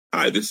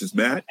Hi, this is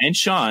Matt and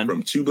Sean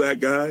from Two Black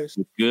Guys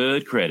with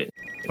Good Credit.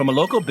 From a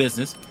local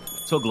business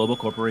to a global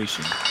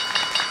corporation.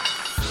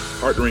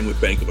 Partnering with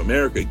Bank of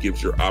America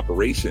gives your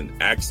operation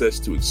access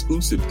to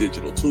exclusive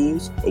digital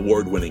tools,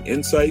 award-winning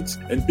insights,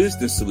 and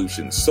business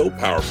solutions so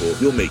powerful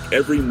you'll make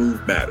every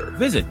move matter.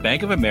 Visit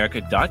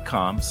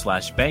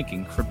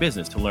bankofamerica.com/banking for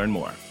business to learn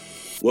more.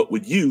 What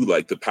would you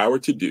like the power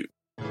to do?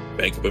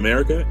 Bank of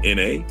America,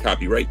 N.A.,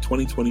 copyright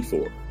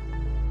 2024.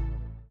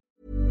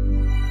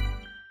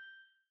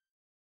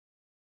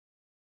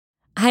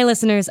 Hi,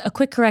 listeners. A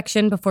quick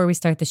correction before we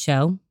start the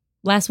show.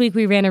 Last week,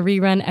 we ran a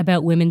rerun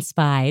about women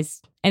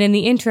spies. And in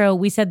the intro,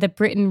 we said that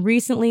Britain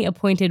recently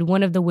appointed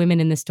one of the women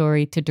in the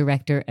story to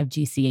director of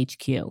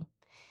GCHQ.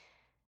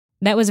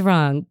 That was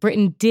wrong.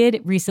 Britain did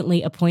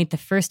recently appoint the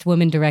first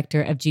woman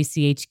director of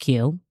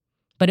GCHQ,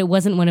 but it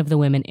wasn't one of the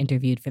women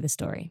interviewed for the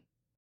story.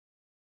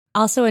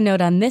 Also, a note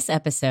on this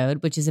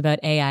episode, which is about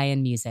AI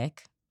and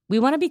music. We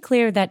want to be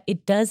clear that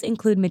it does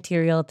include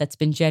material that's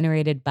been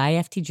generated by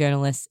FT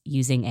journalists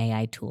using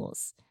AI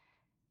tools.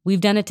 We've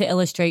done it to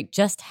illustrate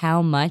just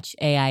how much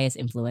AI is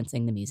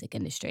influencing the music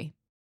industry.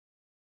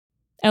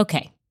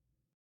 Okay,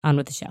 on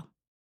with the show.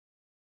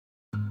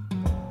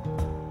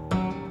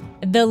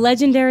 The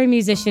legendary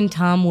musician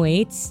Tom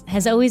Waits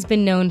has always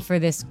been known for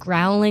this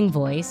growling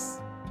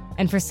voice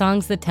and for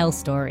songs that tell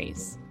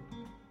stories.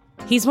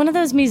 He's one of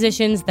those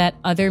musicians that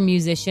other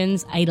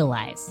musicians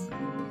idolize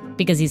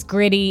because he's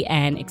gritty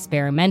and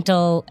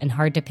experimental and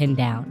hard to pin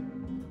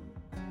down.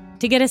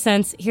 To get a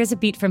sense, here's a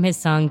beat from his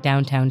song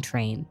Downtown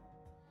Train.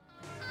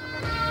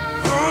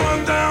 On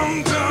a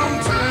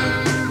downtown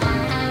train.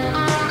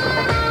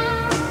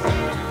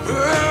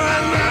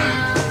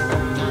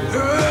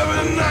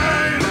 Every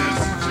night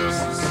is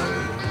just the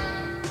same.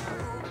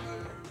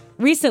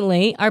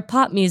 Recently, our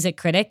pop music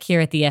critic here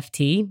at the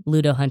FT,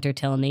 Ludo Hunter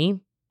Tilney,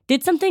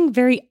 did something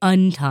very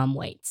un-Tom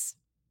Waits.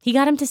 He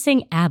got him to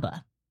sing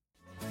ABBA.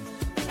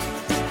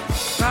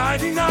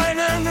 99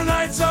 and the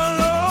nights are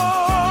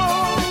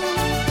long.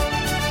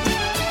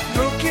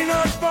 Looking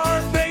up for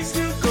a place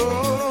to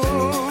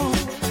go.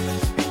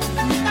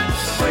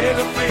 Where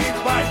the big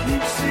white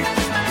music,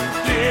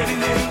 getting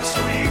in the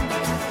swing.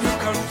 You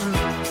come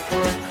through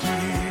for a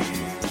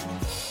key.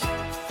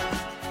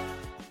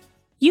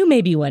 You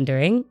may be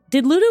wondering,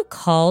 did Ludo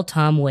call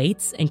Tom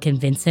Waits and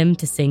convince him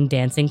to sing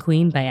Dancing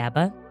Queen by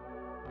ABBA?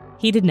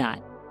 He did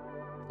not.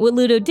 What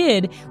Ludo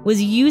did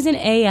was use an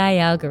AI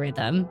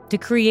algorithm to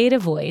create a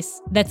voice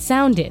that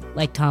sounded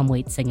like Tom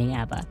Waits singing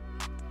ABBA.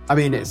 I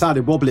mean, it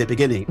sounded wobbly at the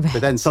beginning,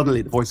 but then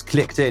suddenly the voice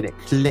clicked in. It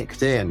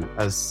clicked in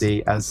as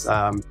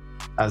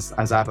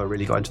ABBA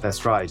really got into their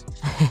stride.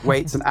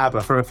 Waits and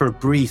ABBA for a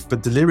brief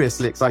but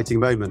deliriously exciting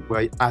moment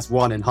where as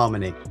one in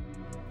harmony.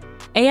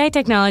 AI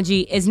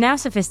technology is now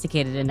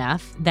sophisticated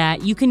enough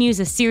that you can use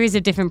a series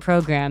of different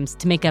programs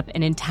to make up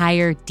an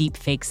entire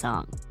deepfake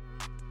song.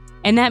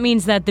 And that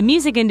means that the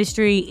music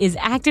industry is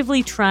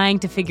actively trying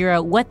to figure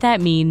out what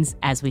that means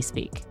as we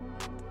speak.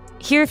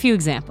 Here are a few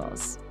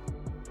examples.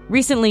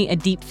 Recently, a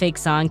deepfake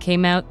song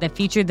came out that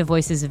featured the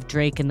voices of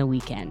Drake and The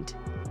Weeknd.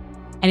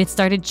 And it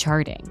started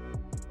charting.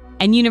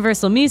 And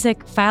Universal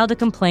Music filed a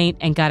complaint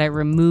and got it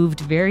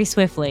removed very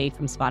swiftly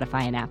from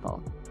Spotify and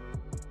Apple.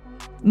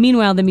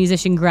 Meanwhile, the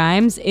musician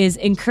Grimes is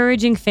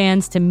encouraging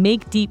fans to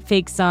make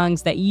deepfake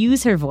songs that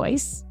use her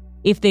voice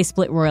if they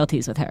split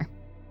royalties with her.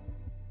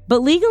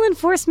 But legal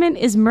enforcement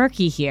is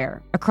murky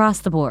here,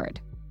 across the board,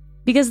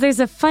 because there's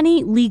a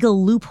funny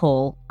legal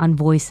loophole on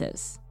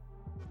voices.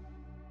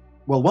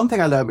 Well, one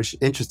thing I learned which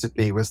interested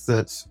me was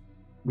that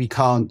we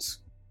can't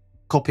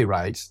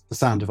copyright the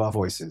sound of our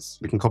voices.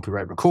 We can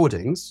copyright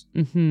recordings,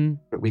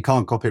 but we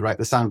can't copyright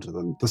the sound of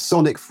them. The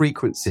sonic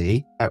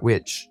frequency at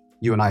which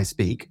you and I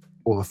speak,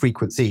 or the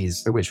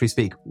frequencies at which we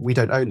speak, we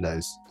don't own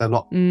those. They're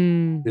not,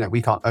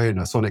 we can't own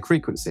a sonic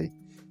frequency.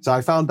 So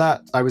I found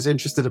that I was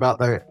interested about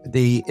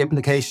the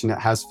implication it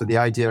has for the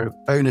idea of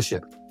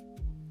ownership.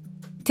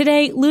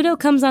 Today, Ludo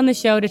comes on the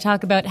show to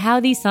talk about how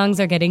these songs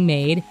are getting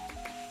made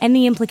and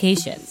the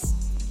implications.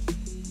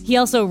 He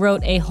also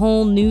wrote a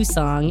whole new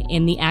song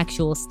in the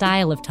actual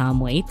style of Tom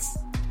Waits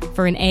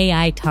for an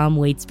AI Tom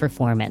Waits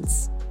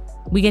performance.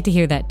 We get to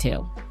hear that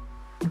too.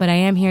 But I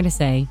am here to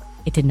say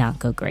it did not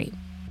go great.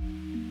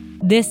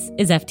 This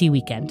is FT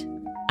Weekend.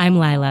 I'm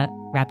Lila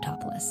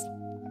Raptopoulos.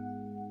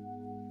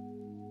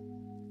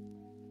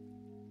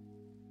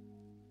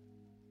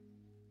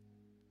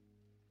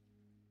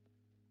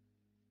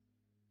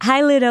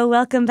 Hi, Ludo.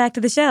 Welcome back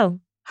to the show.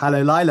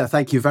 Hello, Lila.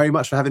 Thank you very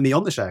much for having me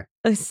on the show.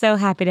 I'm so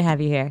happy to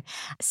have you here.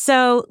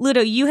 So,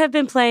 Ludo, you have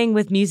been playing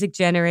with music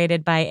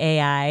generated by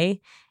AI.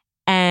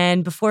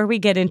 And before we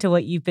get into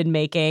what you've been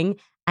making,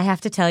 I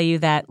have to tell you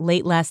that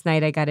late last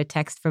night, I got a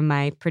text from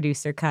my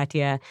producer,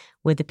 Katya,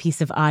 with a piece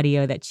of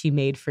audio that she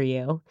made for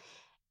you.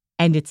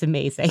 And it's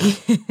amazing.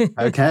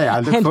 Okay,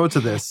 I look forward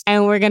to this.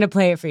 And we're going to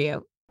play it for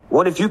you.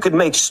 What if you could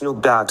make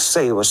Snoop Dogg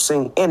say or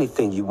sing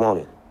anything you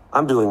wanted?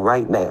 I'm doing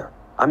right now.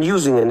 I'm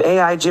using an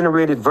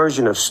AI-generated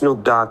version of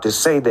Snoop Dogg to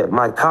say that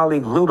my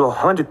colleague Ludo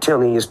Hunter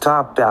Tilney is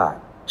top dog.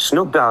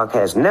 Snoop Dogg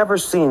has never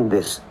seen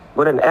this.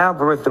 but an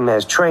algorithm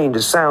has trained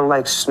to sound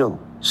like Snoop.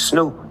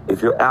 Snoop,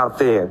 if you're out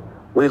there,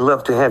 we'd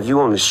love to have you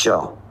on the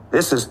show.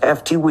 This is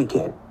FT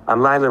Weekend.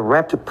 I'm Lila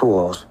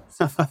Raptopoulos.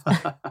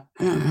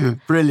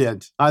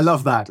 Brilliant. I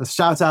love that. A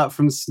shout out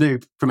from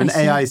Snoop, from an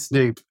AI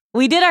Snoop.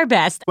 We did our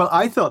best. Well,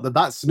 I thought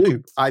that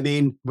Snoop,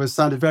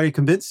 sounded very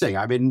convincing.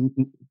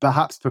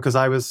 Perhaps because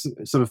I was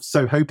sort of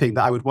so hoping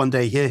that I would one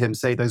day hear him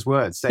say those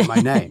words, say my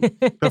name.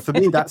 But for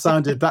me, that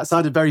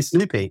sounded very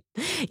Snoopy.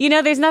 You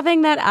know, there's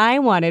nothing that I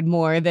wanted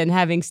more than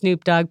having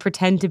Snoop Dogg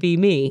pretend to be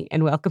me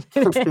and welcome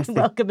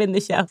in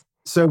the show.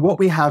 So what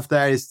we have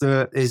there is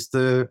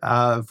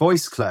the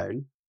voice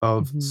clone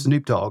of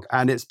Snoop Dogg,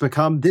 and it's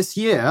become this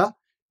year.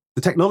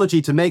 The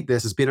technology to make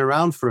this has been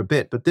around for a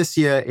bit, but this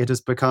year it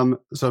has become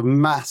sort of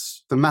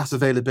the mass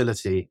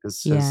availability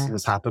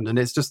has happened, and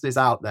it's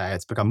out there.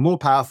 It's become more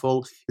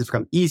powerful, it's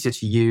become easier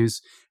to use,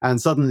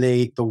 and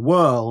suddenly the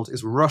world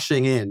is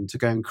rushing in to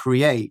go and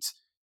create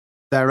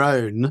their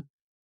own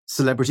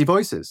celebrity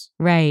voices.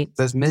 Right.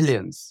 There's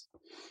millions.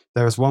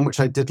 There was one which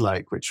I did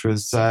like, which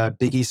was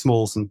Biggie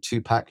Smalls and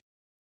Tupac.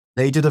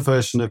 They did a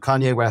version of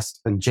Kanye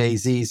West and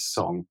Jay-Z's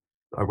song,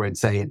 I won't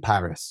say, in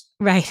Paris.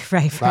 Right.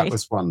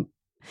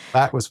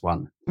 That was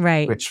one.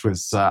 Right. Which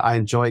was, I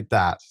enjoyed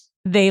that.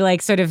 They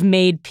like sort of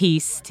made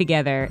peace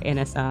together in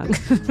a song.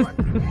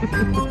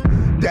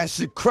 That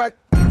shit crack.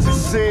 She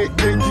said,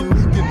 yeah, you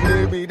need to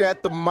live it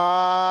at the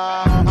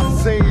mall. I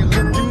said,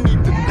 look, you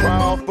need to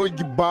crawl for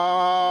your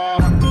bar.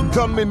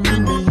 Come and meet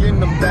me in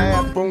the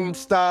bathroom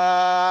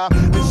style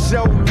and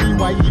show me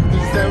why you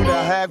deserve to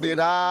have it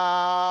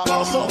all.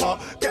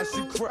 That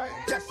shit crack.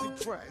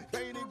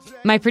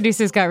 My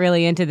producers got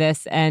really into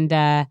this, and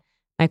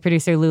my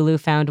producer Lulu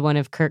found one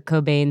of Kurt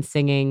Cobain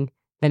singing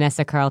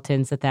Vanessa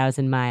Carlton's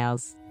 1,000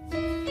 Miles.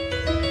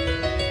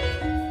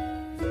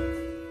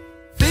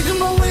 Making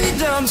my way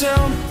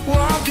downtown,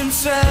 walking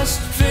fast,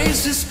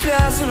 faces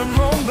past and I'm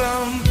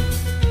homebound.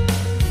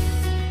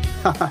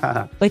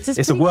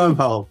 It's a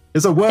wormhole.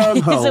 It's a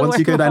wormhole once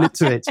you go down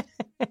into it.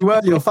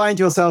 Well, you'll find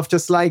yourself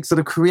just like sort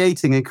of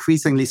creating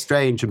increasingly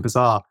strange and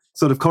bizarre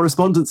sort of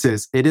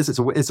correspondences. It's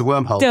a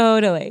wormhole.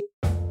 Totally.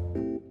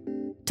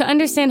 To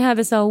understand how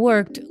this all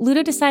worked,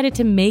 Ludo decided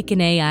to make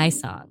an AI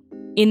song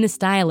in the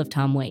style of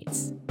Tom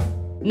Waits.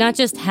 Not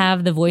just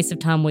have the voice of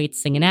Tom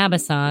Waits sing an ABBA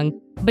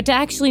song, but to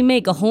actually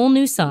make a whole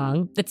new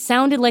song that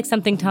sounded like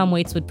something Tom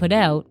Waits would put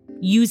out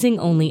using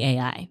only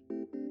AI.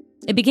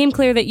 It became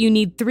clear that you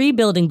need 3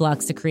 building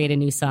blocks to create a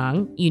new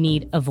song. You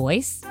need a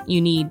voice, you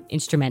need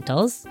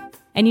instrumentals,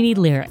 and you need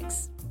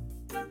lyrics.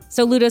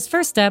 So Ludo's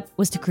first step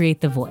was to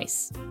create the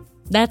voice.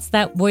 That's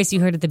that voice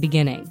you heard at the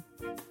beginning.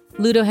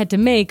 Ludo had to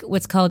make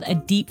what's called a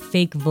deep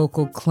fake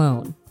vocal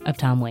clone of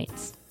Tom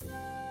Waits.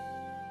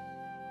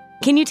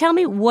 Can you tell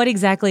me what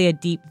exactly a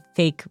deep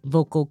fake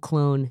vocal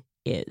clone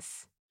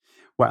is?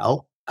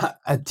 Well,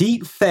 a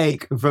deep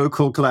fake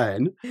vocal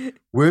clone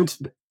would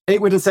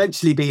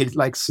essentially be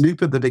like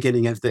Snoop at the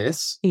beginning of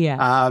this.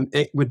 Yeah.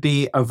 It would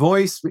be a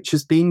voice which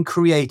has been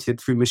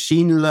created through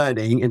machine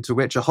learning into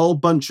which a whole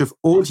bunch of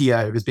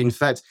audio has been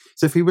fed.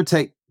 So if we would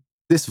take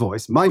this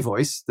voice, my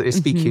voice that is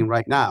speaking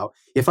right now,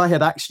 if I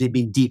had actually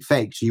been deep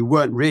faked, you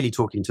weren't really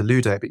talking to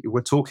Ludo, but you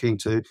were talking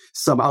to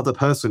some other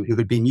person who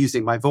had been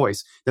using my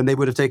voice, then they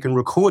would have taken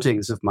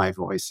recordings of my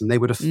voice and they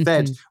would have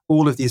fed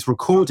all of these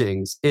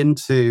recordings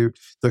into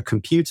the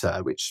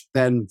computer, which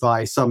then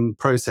by some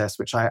process,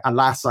 which I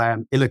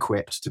am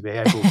ill-equipped to be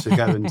able to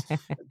go and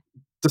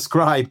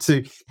describe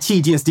to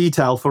tedious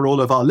detail for all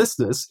of our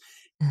listeners.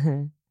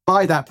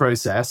 By that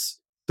process,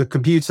 the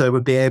computer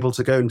would be able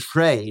to go and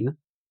train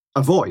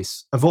a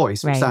voice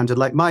which sounded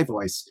like my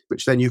voice,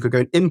 which then you could go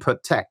and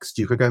input text.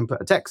 You could go and put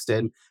a text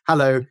in,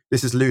 hello,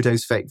 this is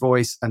Ludo's fake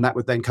voice, and that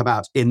would then come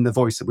out in the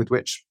voice with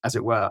which, as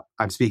it were,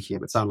 I'm speaking.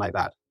 It would sound like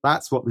that.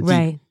 That's what the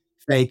deep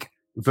fake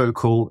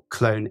vocal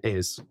clone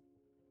is.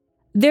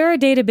 There are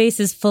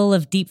databases full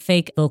of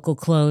deepfake vocal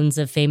clones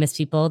of famous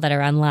people that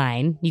are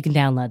online. You can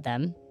download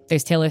them.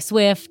 There's Taylor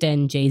Swift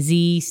and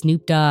Jay-Z,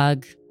 Snoop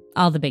Dogg,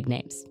 all the big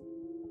names.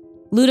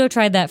 Ludo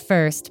tried that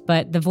first,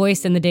 but the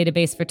voice in the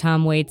database for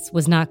Tom Waits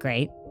was not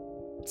great,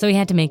 so he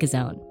had to make his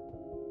own.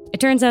 It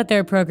turns out there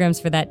are programs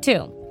for that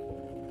too.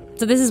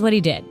 So this is what he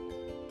did.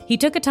 He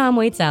took a Tom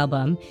Waits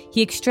album,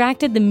 he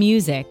extracted the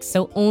music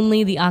so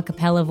only the a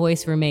cappella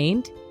voice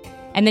remained,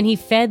 and then he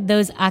fed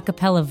those a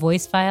cappella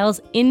voice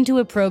files into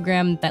a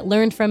program that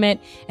learned from it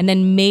and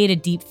then made a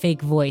deep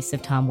fake voice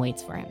of Tom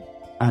Waits for him.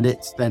 And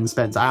it then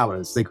spends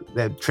hours.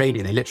 They're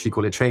training. They literally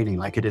call it training,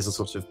 like it is a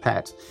sort of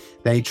pet.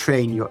 They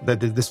train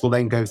this will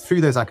then go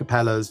through those a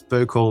cappellas,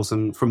 vocals,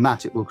 and from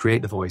that it will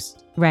create the voice.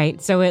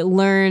 Right. So it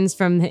learns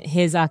from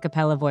his a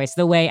cappella voice.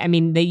 The way,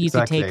 you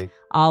could take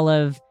all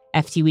of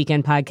FT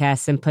Weekend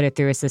podcasts and put it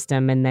through a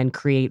system and then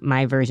create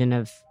a version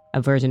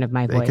of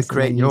my voice. They could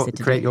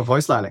create your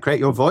voice, Lila. Create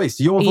your voice.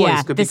 Your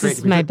voice could be created. This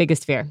is my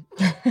biggest fear.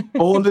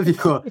 all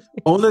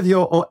of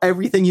your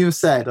everything you've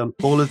said on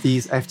all of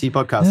these FT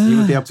podcasts, you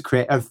would be able to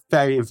create a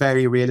very,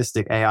 very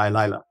realistic AI,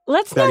 Lila.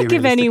 Let's not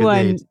give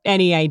anyone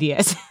any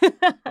ideas.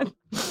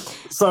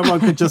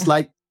 Someone could just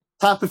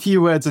tap a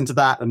few words into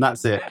that and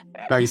that's it.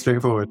 Very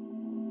straightforward.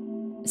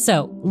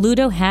 So,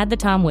 Ludo had the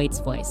Tom Waits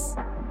voice.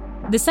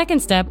 The second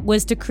step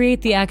was to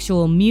create the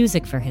actual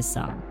music for his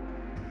song.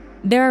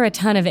 There are a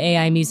ton of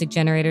AI music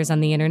generators on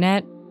the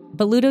internet,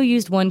 but Ludo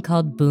used one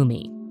called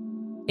Boomy.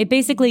 It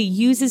basically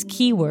uses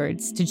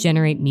keywords to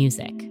generate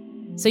music.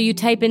 So you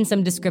type in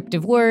some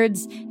descriptive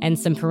words and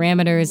some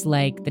parameters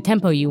like the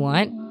tempo you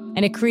want,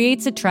 and it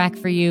creates a track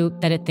for you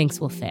that it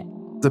thinks will fit.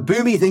 The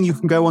Boomy thing you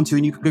can go onto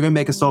and you can go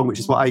make a song, which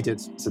is what I did.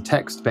 It's a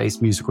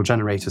text-based musical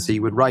generator. So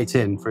you would write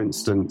in, for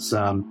instance,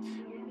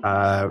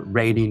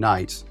 rainy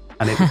night,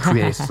 and it would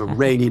create sort of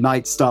rainy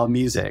night style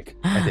music,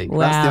 I think.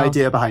 Wow. That's the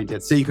idea behind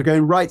it. So you could go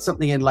and write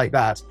something in like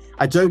that.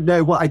 I don't know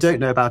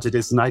about it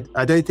is, and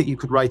I don't think you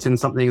could write in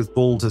something as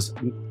bold as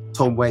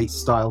Tom Waits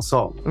style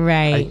song.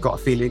 Right. I got a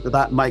feeling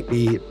that might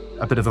be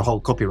a bit of a whole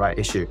copyright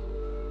issue.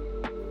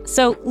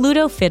 So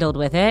Ludo fiddled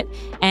with it,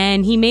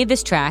 and he made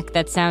this track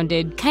that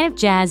sounded kind of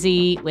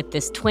jazzy with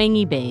this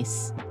twangy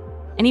bass,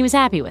 and he was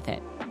happy with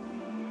it.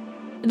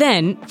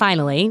 Then,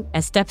 finally,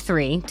 as step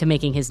 3 to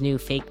making his new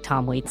fake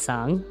Tom Waits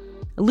song,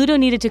 Ludo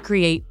needed to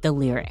create the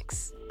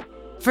lyrics.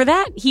 For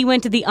that, he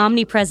went to the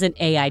omnipresent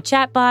AI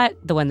chatbot,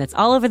 the one that's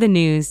all over the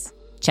news,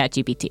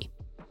 ChatGPT.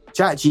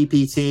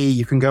 ChatGPT,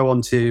 you can go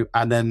on to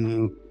and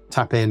then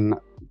tap in,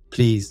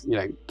 please.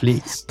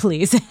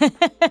 Please.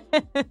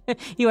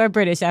 You are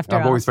British after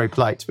all. I'm always very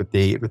polite with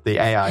the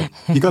AI.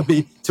 You got to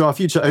be, to our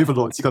future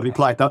overlords, you got to be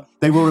polite.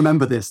 They will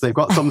remember this. They've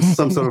got some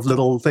sort of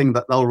little thing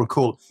that they'll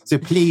recall. So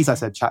please, I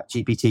said,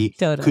 ChatGPT,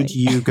 Totally. could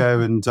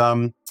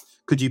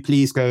you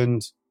please go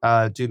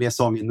and do me a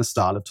song in the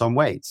style of Tom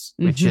Waits,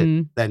 which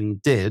it then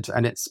did.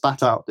 And it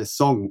spat out this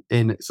song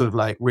in sort of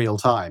like real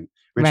time,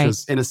 which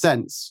was, in a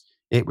sense,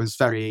 it was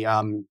very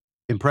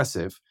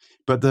impressive.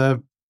 But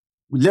the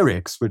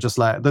lyrics were just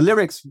like,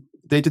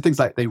 they did things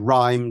like they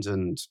rhymed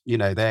and,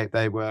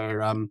 they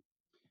were,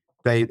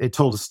 they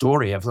told a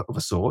story of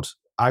a sort.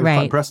 I was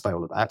quite impressed by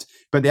all of that.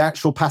 But the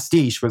actual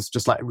pastiche was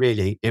just like,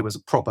 really, it was a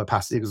proper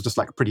pastiche. It was just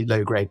like a pretty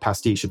low-grade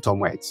pastiche of Tom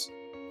Waits.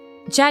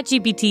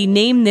 ChatGPT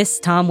named this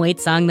Tom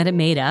Waits song that it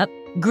made up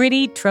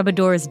Gritty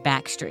Troubadour's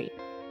Backstreet.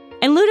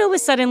 And Ludo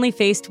was suddenly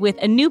faced with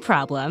a new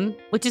problem,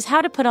 which is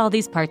how to put all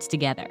these parts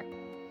together.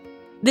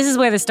 This is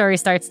where the story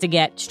starts to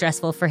get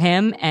stressful for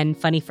him and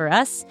funny for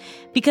us,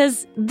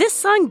 because this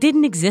song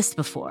didn't exist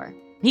before.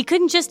 He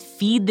couldn't just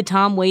feed the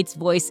Tom Waits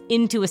voice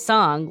into a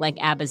song like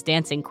ABBA's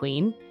Dancing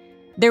Queen.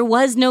 There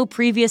was no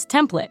previous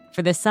template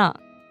for this song.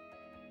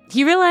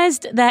 He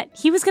realized that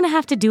he was going to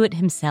have to do it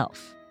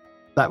himself.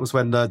 That was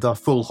when the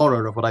full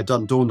horror of what I'd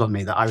done dawned on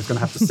me, that I was going to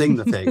have to sing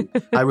the thing.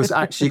 I was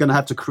actually going to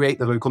have to create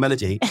the vocal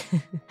melody.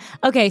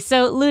 Okay,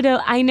 so Ludo,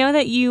 I know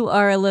that you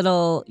are a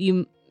little...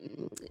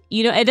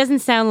 it doesn't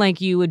sound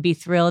like you would be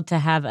thrilled to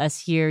have us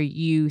hear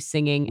you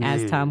singing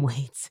as Tom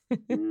Waits.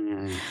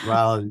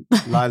 Well,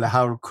 Lila,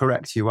 how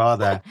correct you are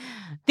there.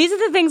 These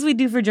are the things we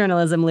do for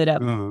journalism, Ludo.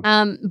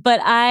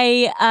 But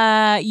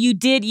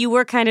you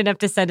were kind enough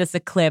to send us a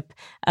clip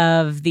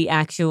of the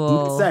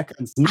actual...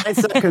 9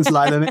 seconds,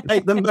 Lila.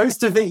 Make the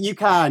most of it you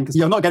can, because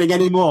you're not getting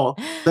any more.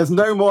 There's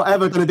no more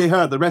ever going to be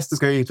heard. The rest is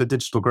going into a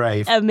digital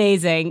grave.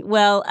 Amazing.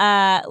 Well,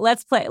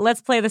 let's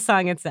play the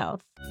song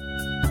itself.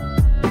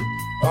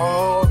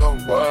 Oh,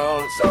 the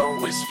world's a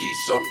whiskey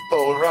soap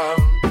rum,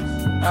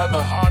 and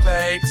the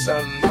heartaches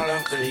and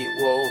melancholy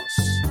woes.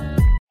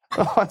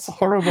 Oh, it's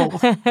horrible.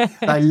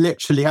 I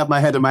literally have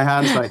my head in my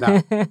hands right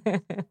now.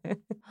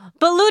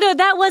 But Ludo,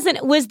 that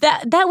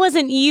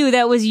wasn't you.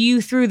 That was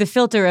you through the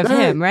filter of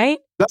him, right?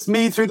 That's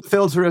me through the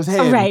filter of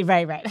him. Oh,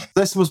 right.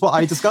 This was what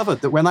I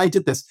discovered, that when I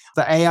did this,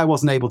 the A, I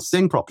wasn't able to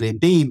sing properly, and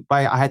B,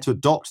 I had to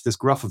adopt this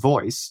gruff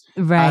voice.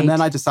 Right. And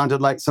then I just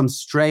sounded like some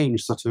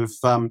strange sort of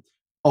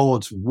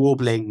odd,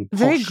 warbling,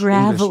 very posh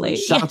gravelly,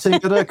 English, shouting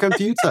at a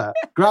computer.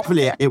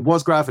 Gravelly. It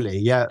was gravelly.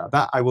 Yeah,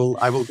 that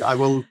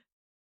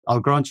I'll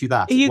grant you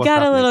that. You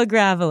got a little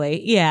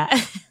gravelly. Yeah.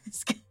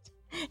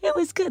 It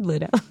was good,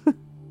 Ludo.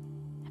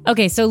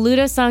 Okay, so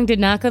Ludo's song did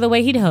not go the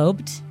way he'd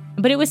hoped,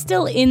 but it was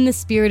still in the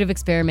spirit of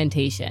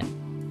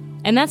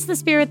experimentation. And that's the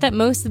spirit that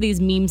most of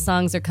these meme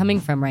songs are coming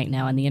from right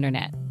now on the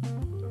internet.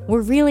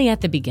 We're really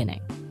at the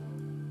beginning.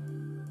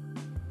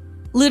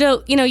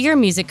 Ludo, you're a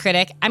music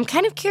critic. I'm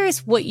kind of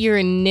curious what your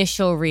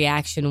initial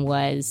reaction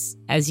was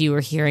as you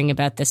were hearing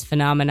about this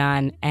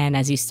phenomenon and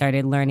as you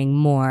started learning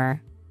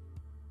more.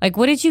 Like,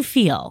 what did you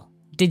feel?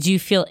 Did you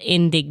feel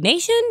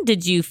indignation?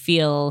 Did you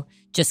feel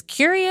just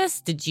curious?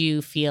 Did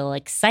you feel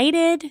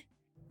excited?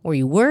 Were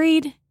you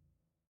worried?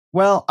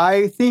 Well,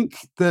 I think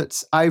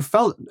that I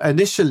felt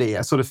initially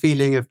a sort of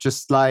feeling of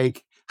just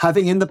like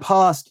having in the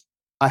past,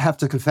 I have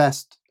to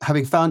confess,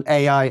 having found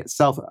AI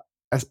itself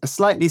a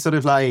slightly sort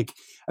of like,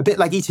 a bit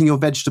like eating your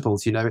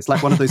vegetables, It's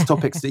like one of those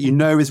topics that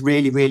is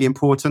really, really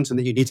important and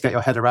that you need to get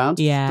your head around.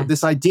 Yeah. But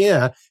this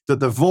idea that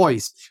the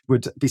voice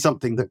would be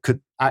something that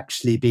could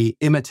actually be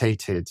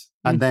imitated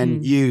and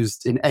then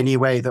used in any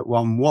way that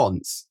one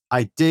wants,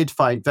 I did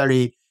find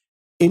very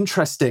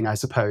interesting, I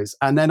suppose.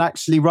 And then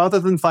actually, rather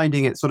than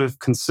finding it sort of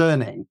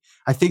concerning,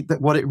 I think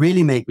that what it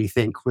really made me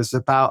think was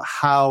about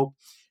how,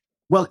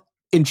 well,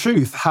 in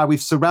truth, how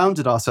we've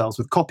surrounded ourselves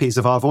with copies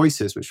of our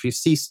voices, which we've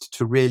ceased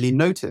to really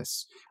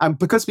notice. And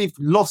because we've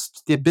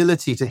lost the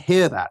ability to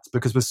hear that,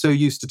 because we're so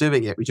used to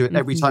doing it, we do it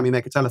every time we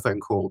make a telephone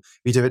call.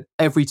 We do it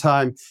every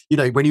time,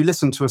 when you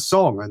listen to a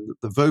song and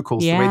the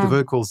vocals, the way the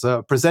vocals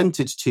are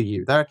presented to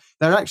you, they're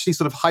actually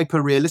sort of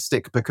hyper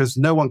realistic because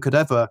no one could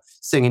ever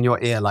sing in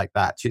your ear like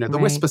that. The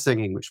whisper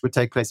singing, which would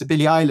take place. A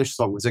Billie Eilish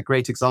song was a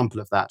great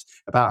example of that,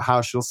 about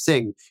how she'll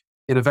sing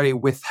in a very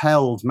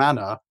withheld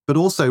manner, but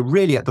also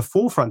really at the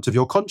forefront of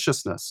your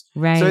consciousness.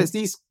 Right. So it's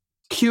these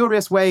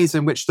curious ways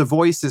in which the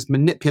voice is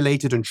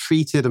manipulated and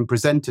treated and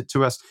presented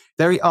to us,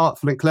 very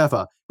artful and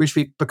clever, which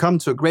we've become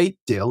to a great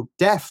deal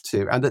deaf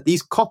to. And that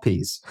these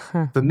copies,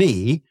 for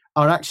me,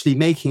 are actually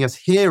making us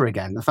hear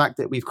again the fact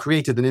that we've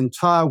created an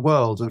entire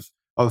world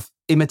of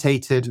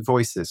imitated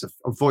voices,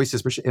 of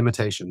voices which are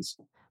imitations.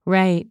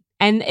 Right.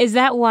 And is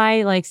that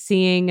why, like,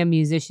 seeing a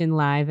musician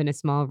live in a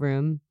small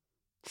room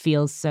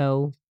feels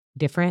so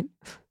different?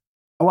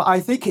 Well, I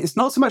think it's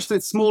not so much that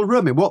it's small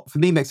room. And what for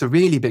me makes a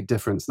really big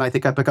difference, and I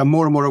think I've become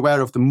more and more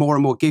aware of the more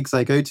and more gigs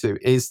I go to,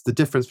 is the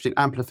difference between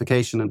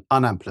amplification and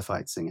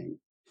unamplified singing.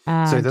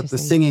 So that the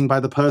singing by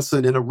the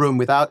person in a room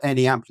without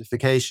any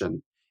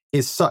amplification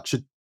is such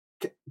a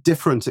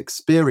different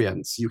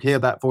experience. You hear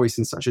that voice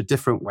in such a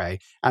different way.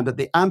 And that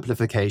the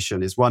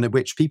amplification is one in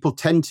which people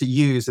tend to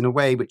use in a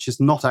way which is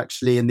not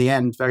actually, in the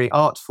end, very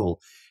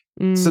artful.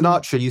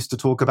 Sinatra used to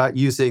talk about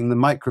using the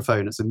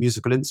microphone as a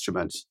musical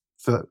instrument.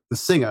 For the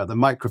singer, the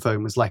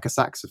microphone was like a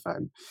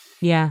saxophone.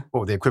 Yeah.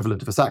 Or the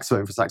equivalent of a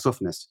saxophone for a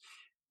saxophonist.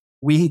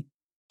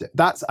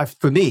 That's,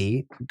 for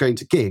me, going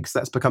to gigs,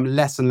 that's become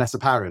less and less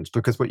apparent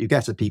because what you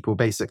get are people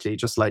basically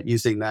just like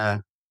using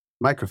their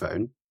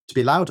microphone to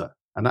be louder.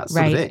 And that's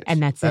sort of it.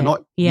 And They're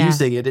not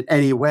using it in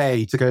any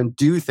way to go and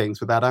do things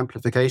without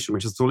amplification,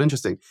 which is all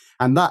interesting.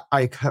 And that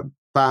I have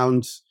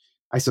found,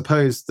 I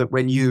suppose, that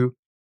when you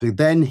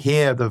then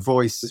hear the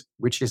voice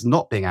which is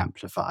not being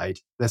amplified,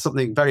 there's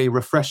something very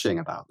refreshing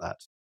about that.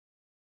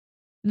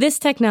 This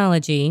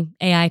technology,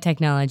 AI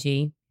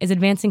technology, is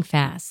advancing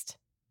fast.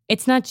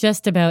 It's not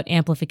just about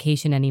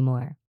amplification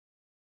anymore.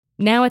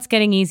 Now it's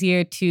getting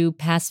easier to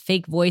pass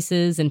fake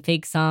voices and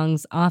fake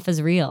songs off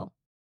as real.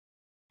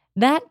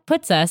 That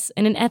puts us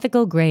in an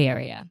ethical gray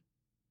area.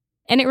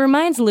 And it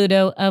reminds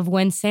Ludo of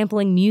when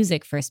sampling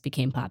music first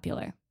became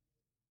popular.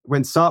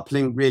 When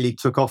sampling really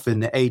took off in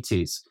the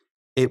 80s,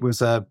 it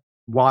was a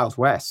Wild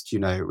West,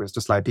 it was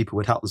just like people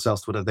would help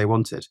themselves to whatever they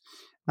wanted.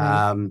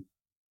 Right.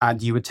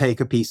 And you would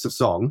take a piece of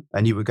song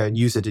and you would go and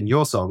use it in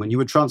your song and you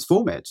would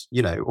transform it,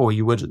 or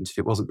you wouldn't if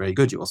it wasn't very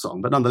good, your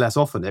song. But nonetheless,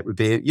 often it would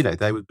be,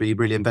 there would be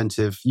really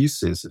inventive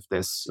uses of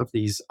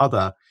these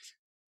other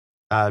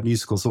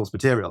musical source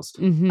materials.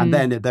 Mm-hmm. And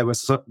then there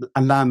was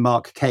a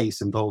landmark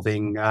case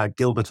involving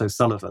Gilbert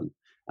O'Sullivan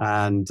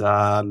and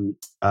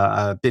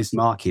Biz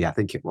Markie, I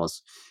think it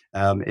was,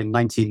 in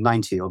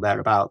 1990 or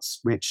thereabouts,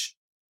 which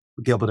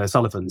Gilbert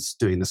O'Sullivan's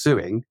doing the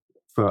suing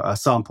for a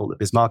sample that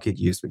Biz Markie had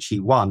used, which he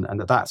won, and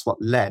that's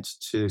what led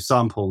to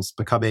samples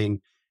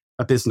becoming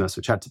a business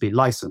which had to be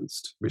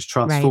licensed, which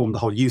transformed the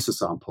whole use of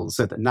samples,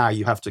 so that now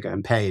you have to go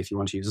and pay if you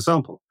want to use a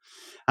sample.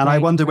 And I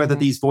wonder whether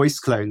these voice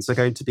clones are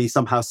going to be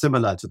somehow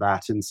similar to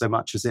that, in so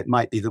much as it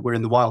might be that we're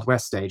in the Wild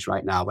West stage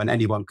right now when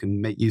anyone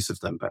can make use of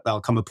them. But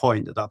there'll come a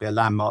point that there'll be a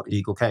landmark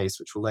legal case,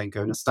 which will then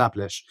go and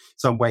establish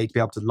some way to be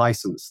able to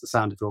license the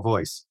sound of your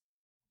voice.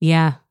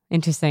 Yeah,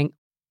 interesting.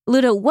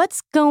 Ludo,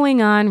 what's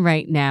going on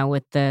right now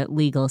with the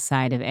legal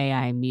side of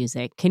AI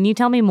music? Can you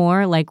tell me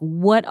more? Like,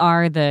 what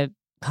are the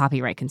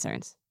copyright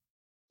concerns?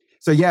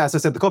 So, as I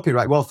said, the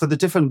copyright, well, for the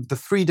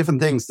three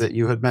different things that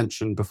you had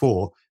mentioned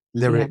before,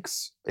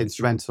 lyrics,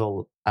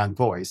 instrumental, and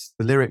voice,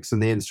 the lyrics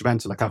and the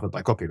instrumental are covered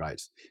by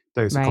copyright.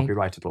 Those are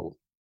copyrightable.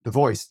 The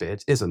voice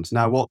bit isn't.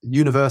 Now, what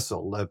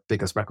Universal, the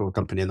biggest record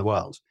company in the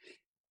world,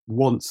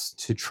 wants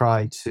to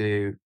try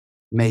to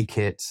make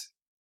it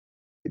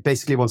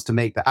basically wants to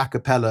make the a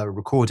cappella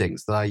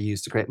recordings that I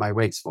use to create my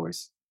Waits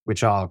voice,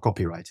 which are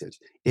copyrighted.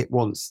 It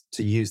wants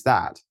to use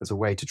that as a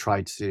way to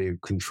try to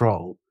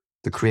control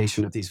the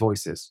creation of these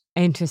voices.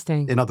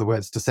 Interesting. In other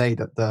words, to say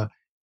that the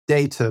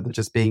data that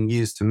is being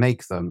used to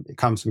make them, it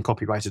comes from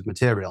copyrighted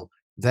material.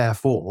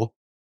 Therefore,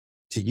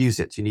 to use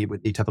it, you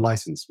would need to have a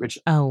license, which,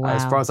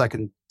 as far as I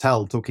can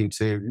tell, talking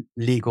to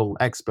legal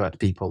expert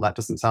people, that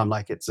doesn't sound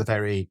like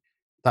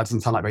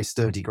very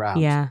sturdy ground.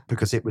 Yeah.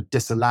 Because it would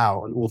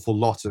disallow an awful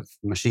lot of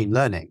machine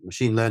learning.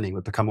 Machine learning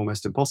would become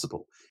almost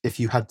impossible if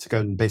you had to go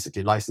and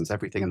basically license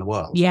everything in the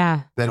world.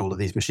 Yeah. Then all of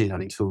these machine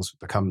learning tools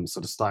would become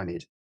sort of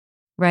stymied.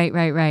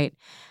 Right.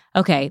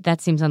 Okay,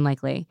 that seems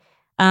unlikely.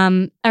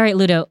 All right,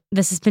 Ludo,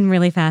 this has been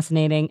really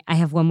fascinating. I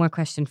have one more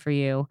question for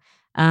you.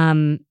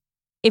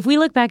 If we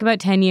look back about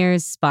 10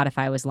 years,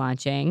 Spotify was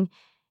launching.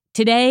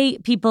 Today,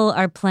 people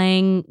are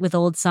playing with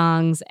old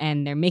songs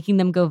and they're making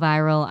them go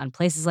viral on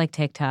places like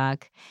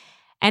TikTok.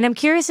 And I'm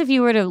curious, if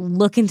you were to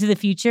look into the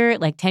future,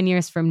 like 10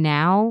 years from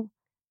now,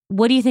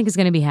 what do you think is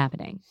going to be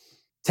happening?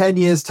 10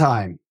 years'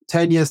 time,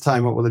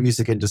 what will the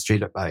music industry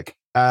look like?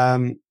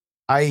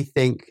 I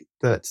think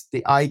that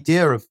the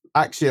idea of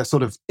actually a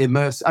sort of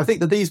I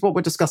think that what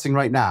we're discussing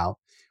right now,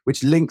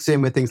 which links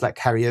in with things like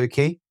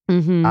karaoke,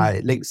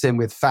 it links in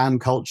with fan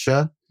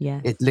culture.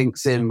 Yes. It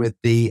links in with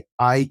the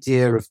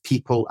idea of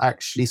people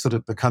actually sort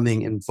of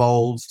becoming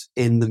involved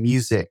in the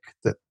music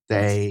that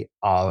they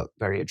are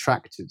very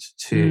attracted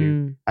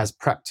to as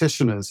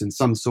practitioners in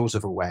some sort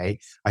of a way.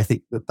 I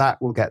think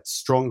that will get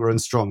stronger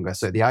and stronger.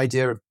 So the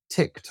idea of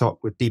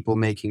TikTok with people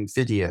making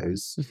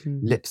videos,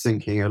 lip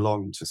syncing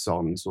along to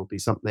songs will be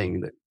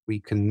something that we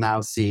can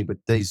now see with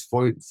these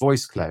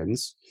voice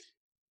clones.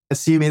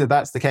 Assuming that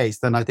that's the case,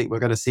 then I think we're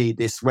going to see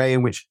this way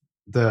in which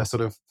the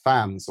sort of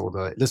fans or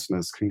the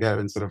listeners can go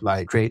and sort of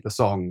like create the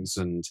songs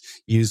and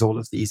use all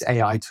of these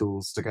AI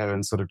tools to go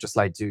and sort of just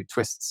like do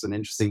twists and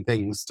interesting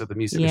things to the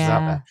music which is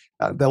out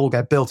there. They'll all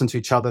get built into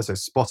each other. So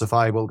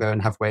Spotify will go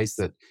and have ways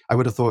that I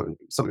would have thought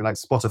something like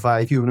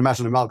Spotify, if you would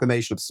imagine an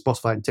amalgamation of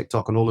Spotify and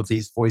TikTok and all of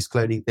these voice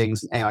cloning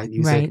things and AI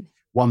music,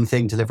 one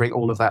thing delivering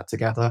all of that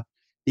together.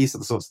 These are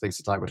the sorts of things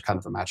that I would kind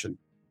of imagine.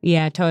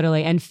 Yeah,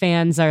 totally. And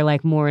fans are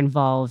like more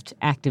involved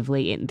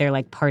actively. They're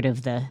like part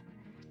of the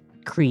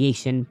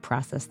creation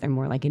process. They're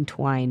more like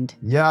entwined.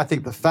 Yeah, I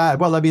think the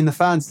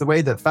fans, the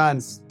way that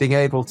fans being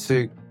able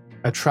to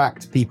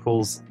attract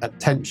people's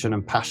attention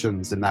and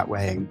passions in that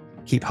way and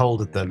keep hold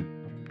of them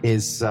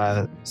is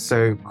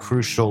so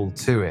crucial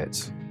to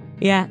it.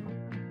 Yeah.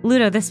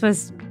 Ludo, this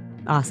was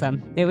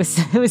awesome. It was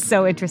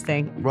so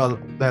interesting. Well,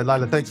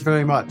 Lila, thank you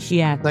very much.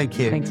 Yeah. Thank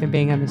you. Thanks for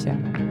being on the show.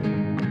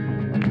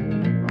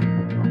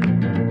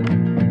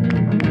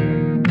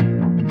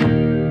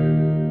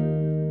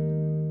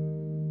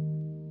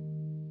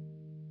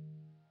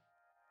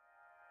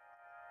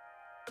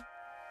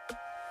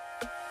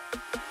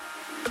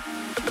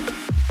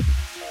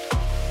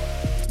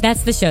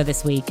 That's the show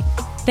this week.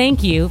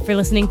 Thank you for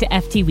listening to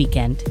FT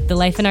Weekend, the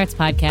Life and Arts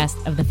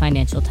podcast of the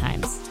Financial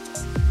Times.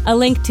 A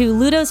link to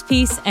Ludo's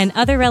piece and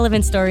other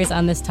relevant stories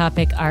on this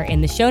topic are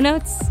in the show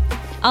notes.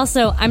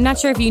 Also, I'm not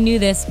sure if you knew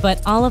this,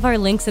 but all of our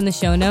links in the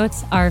show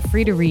notes are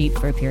free to read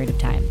for a period of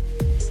time.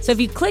 So if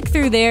you click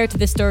through there to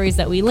the stories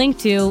that we link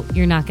to,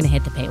 you're not going to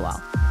hit the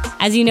paywall.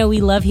 As you know, we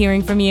love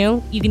hearing from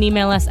you. You can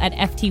email us at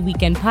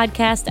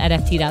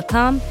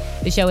ftweekendpodcast@ft.com.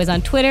 The show is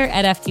on Twitter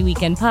at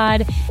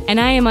ftweekendpod,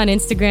 and I am on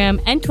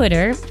Instagram and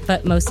Twitter,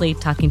 but mostly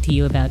talking to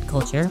you about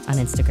culture on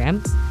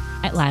Instagram,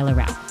 at Lila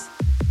Rapp.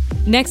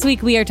 Next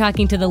week, we are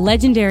talking to the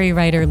legendary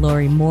writer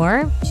Lori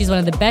Moore. She's one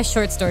of the best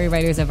short story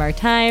writers of our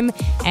time,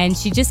 and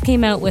she just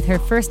came out with her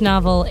first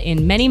novel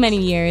in many, many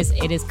years.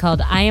 It is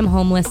called I Am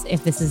Homeless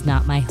If This Is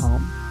Not My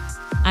Home.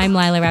 I'm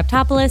Lila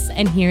Raptopoulos,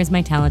 and here's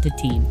my talented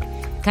team.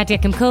 Katya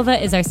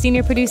Kimkova is our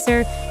senior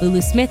producer,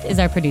 Lulu Smith is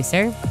our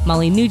producer,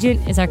 Molly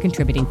Nugent is our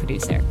contributing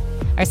producer.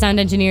 Our sound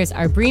engineers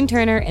are Breen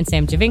Turner and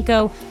Sam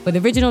Javinko, with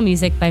original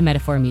music by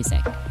Metaphor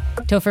Music.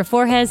 Topher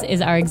Forges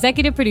is our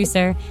executive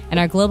producer, and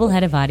our global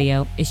head of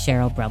audio is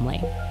Cheryl Brumley.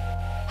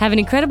 Have an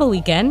incredible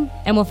weekend,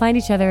 and we'll find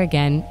each other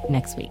again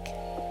next week.